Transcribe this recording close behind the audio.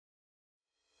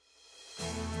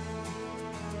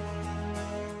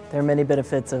There are many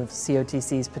benefits of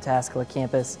COTC's Pataskala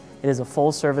campus. It is a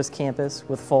full-service campus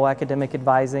with full academic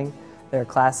advising. There are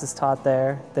classes taught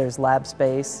there, there's lab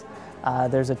space,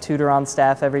 there's a tutor on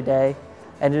staff every day,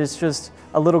 and it is just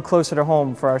a little closer to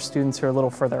home for our students who are a little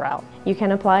further out. You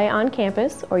can apply on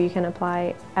campus or you can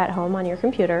apply at home on your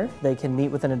computer. They can meet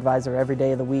with an advisor every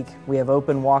day of the week. We have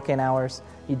open walk-in hours.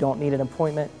 You don't need an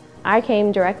appointment. I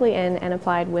came directly in and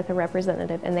applied with a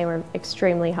representative, and they were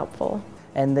extremely helpful.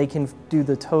 And they can do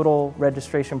the total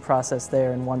registration process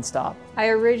there in one stop. I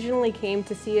originally came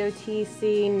to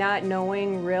COTC not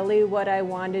knowing really what I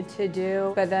wanted to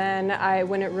do, but then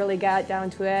when it really got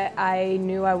down to it, I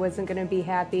knew I wasn't going to be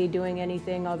happy doing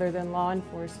anything other than law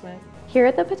enforcement. Here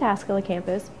at the Pataskala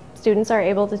campus, students are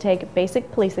able to take basic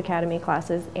police academy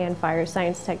classes and fire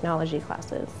science technology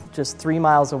classes. Just 3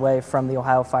 miles away from the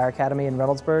Ohio Fire Academy in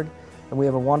Reynoldsburg, and we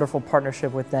have a wonderful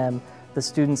partnership with them. The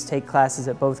students take classes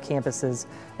at both campuses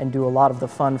and do a lot of the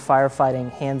fun firefighting,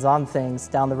 hands-on things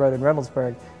down the road in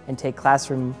Reynoldsburg and take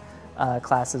classroom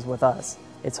classes with us.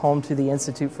 It's home to the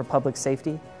Institute for Public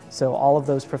Safety, so all of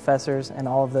those professors and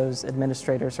all of those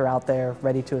administrators are out there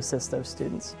ready to assist those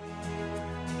students.